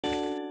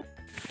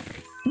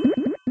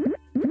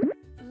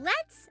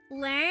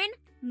Learn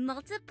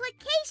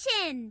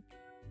multiplication.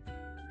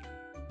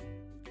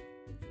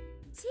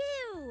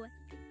 2,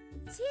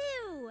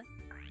 2,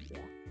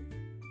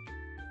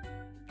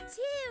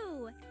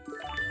 2,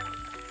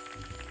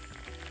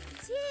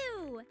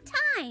 2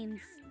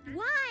 times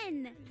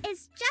 1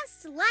 is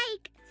just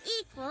like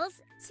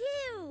equals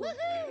 2.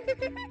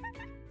 Woohoo!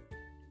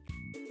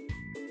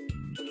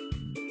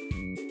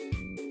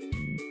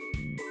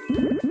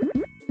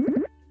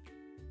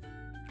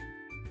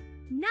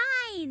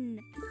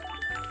 9.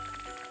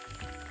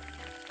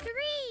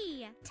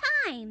 3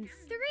 times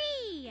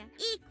 3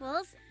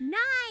 equals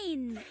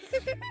 9.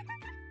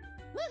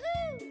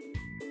 Woohoo!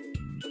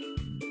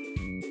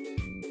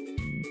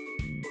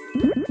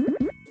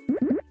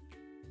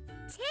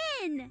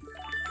 10.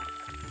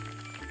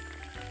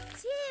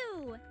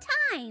 2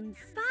 times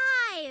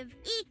 5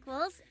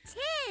 equals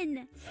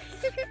 10.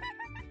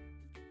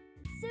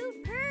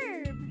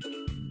 Superb!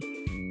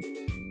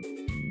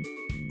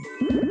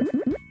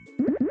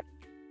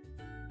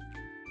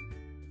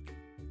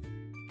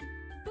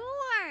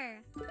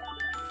 4.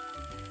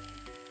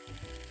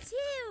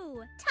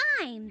 2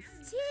 times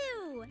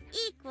 2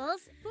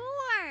 equals 4.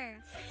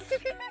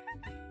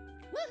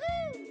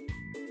 Woohoo!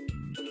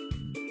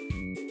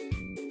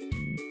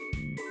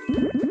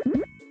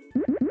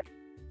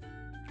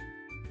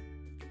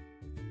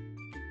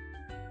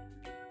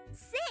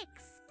 6.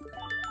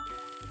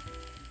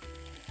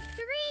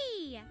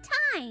 3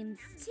 times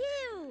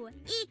 2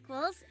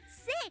 equals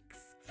 6.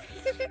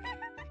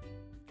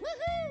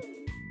 Woohoo!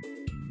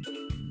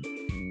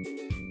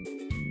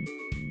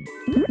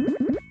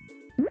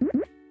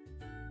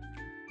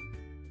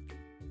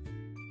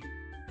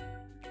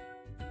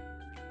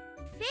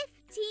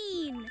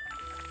 15.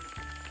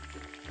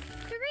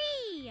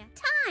 3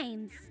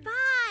 times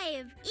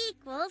 5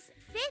 equals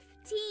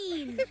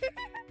 15.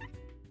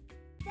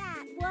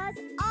 That was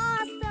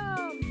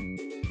awesome!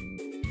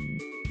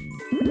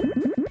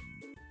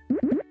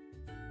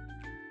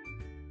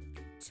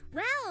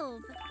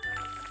 12.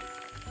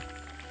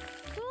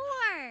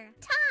 4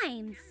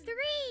 times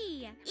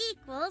 3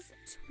 equals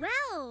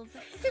 12.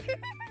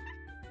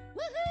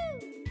 Woohoo!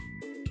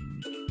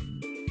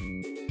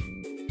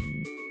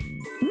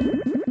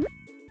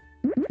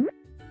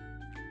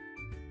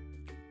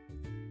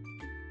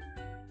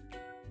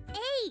 8.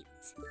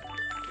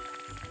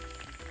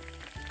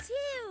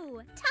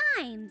 2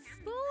 times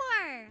 4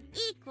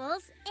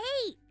 equals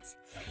 8.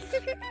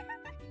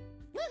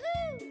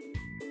 Woohoo!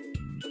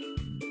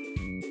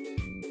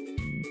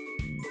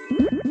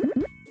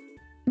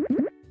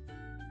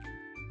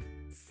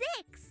 6.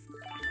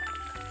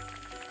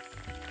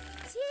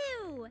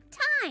 2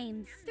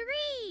 times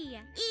 3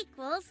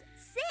 equals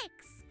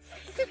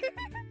 6.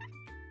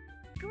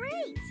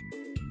 Great!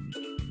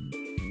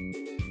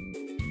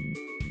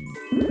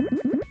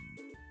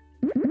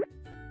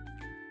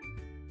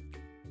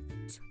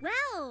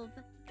 12.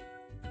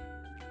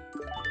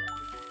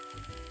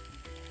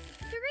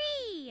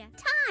 3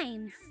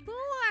 times 4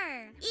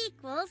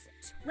 equals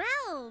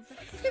 12.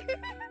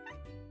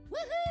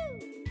 Woohoo!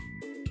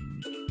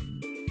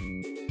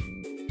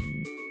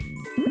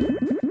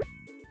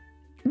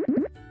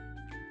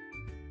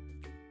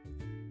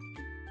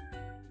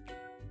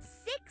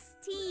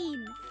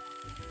 16.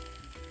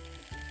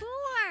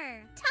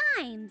 4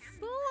 times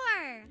 4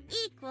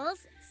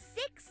 equals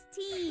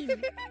 16.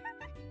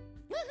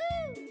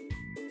 Woohoo!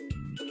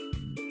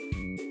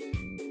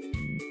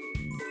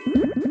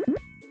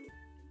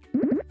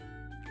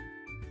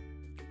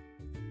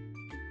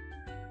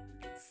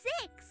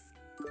 6.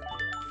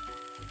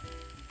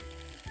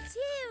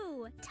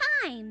 2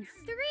 times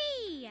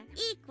 3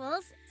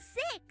 equals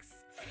 6.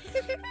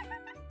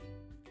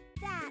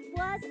 That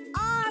was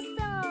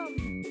awesome!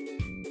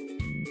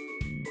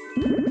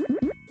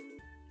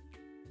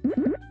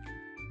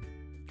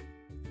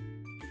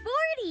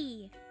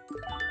 40.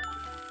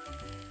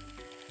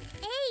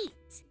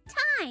 8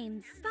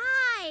 times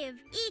 5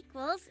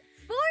 equals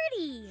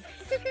 40.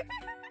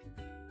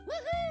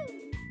 Woohoo!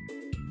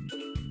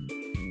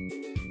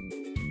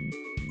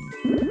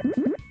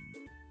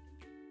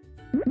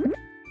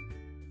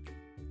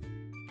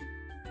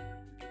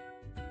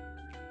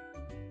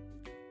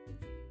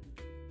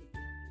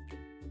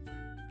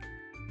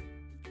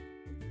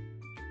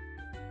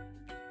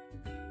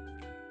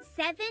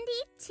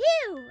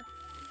 72.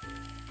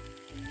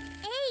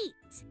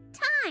 8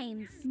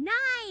 times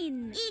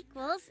 9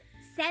 equals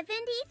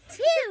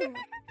 72.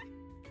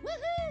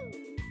 Woohoo!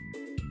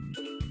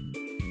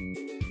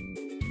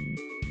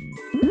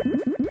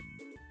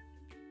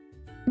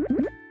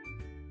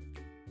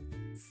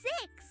 6.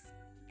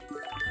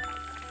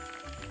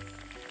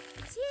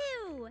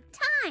 2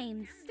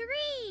 times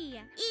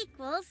 3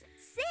 equals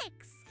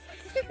 6.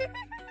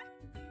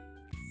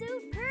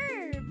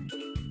 Superb!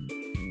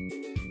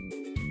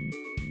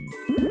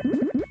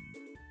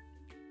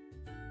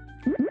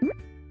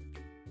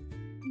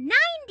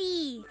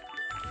 90.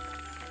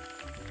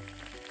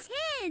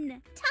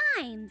 10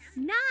 times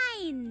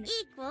 9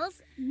 equals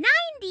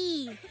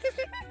 90.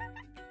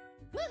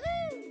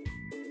 Woohoo!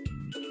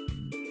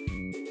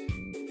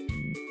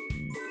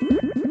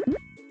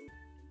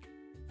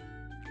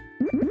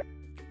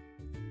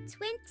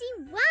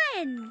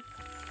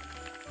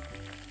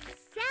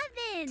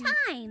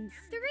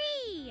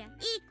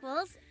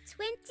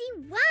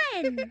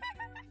 won!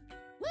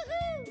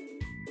 Woohoo!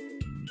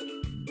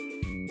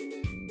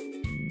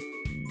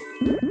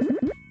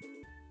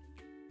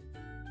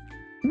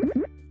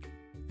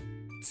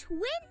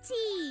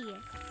 20.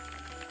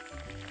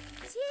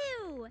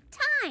 2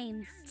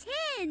 times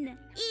 10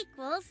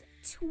 equals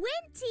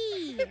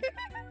 20.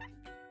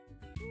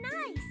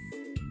 Nice!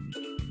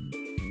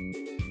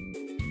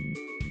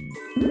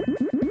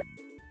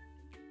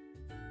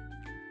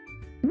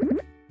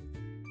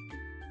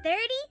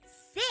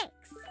 36.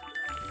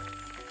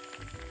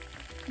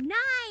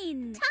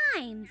 9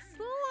 times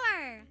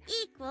 4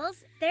 equals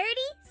 36.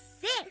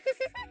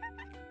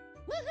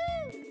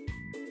 Woohoo!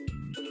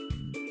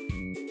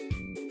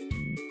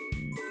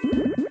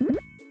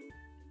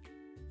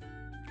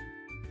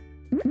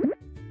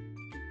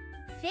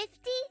 56.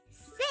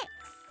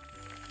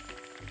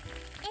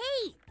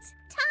 8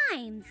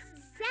 times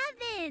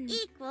 7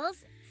 equals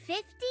 56.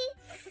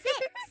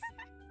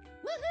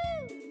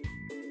 Woohoo!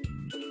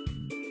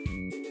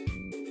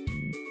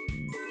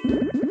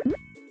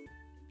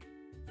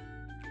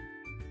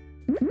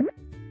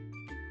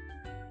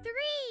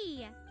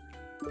 3.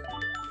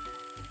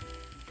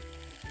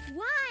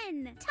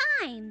 1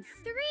 times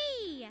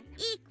 3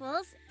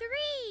 equals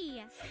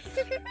 3.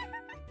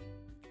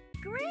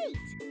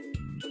 Great!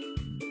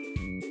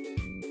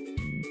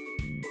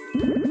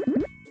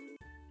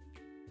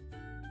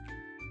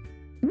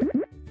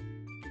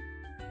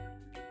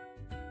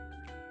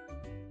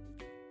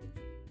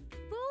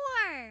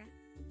 4.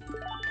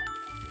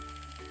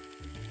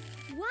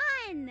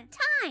 1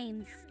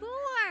 times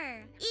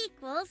 4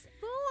 equals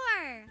 4.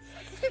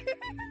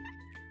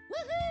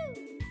 Woohoo!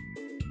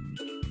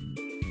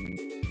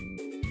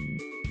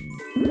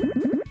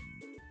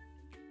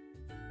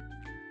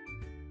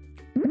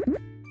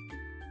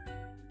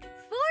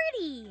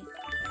 40.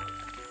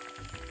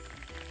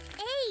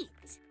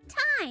 8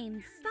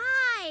 times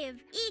 5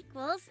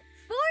 equals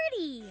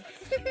 40.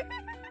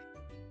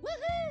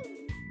 Woohoo!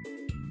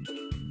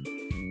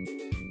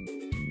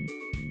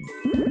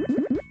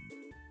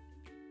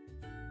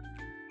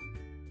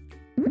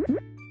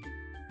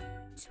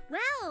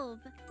 12.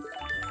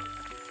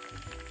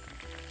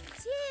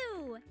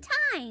 2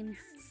 times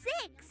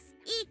 6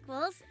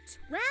 equals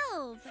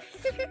 12.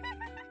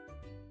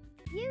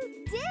 You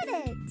did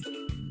it!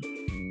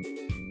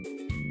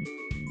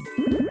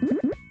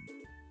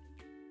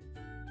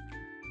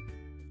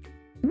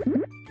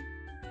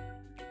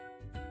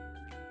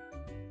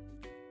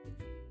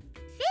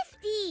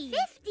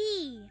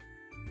 50.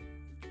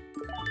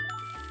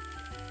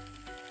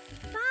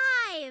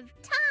 5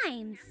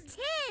 times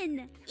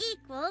 10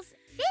 equals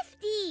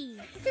 50.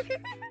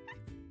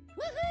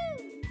 Woohoo!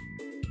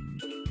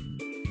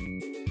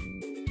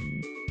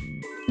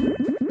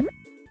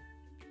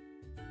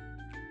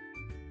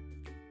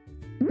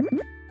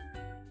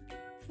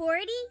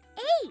 48.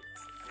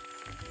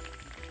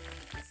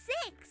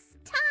 6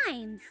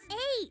 times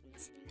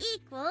 8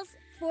 equals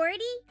 48.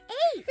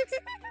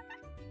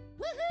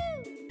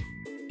 Woohoo!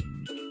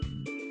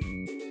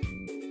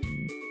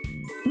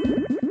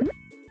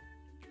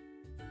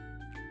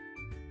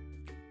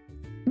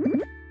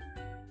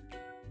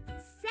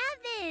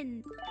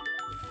 7.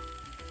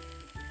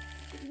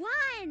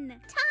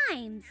 1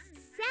 times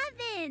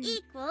 7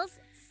 equals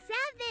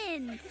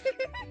 7.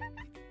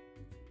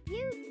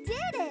 You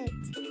did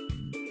it!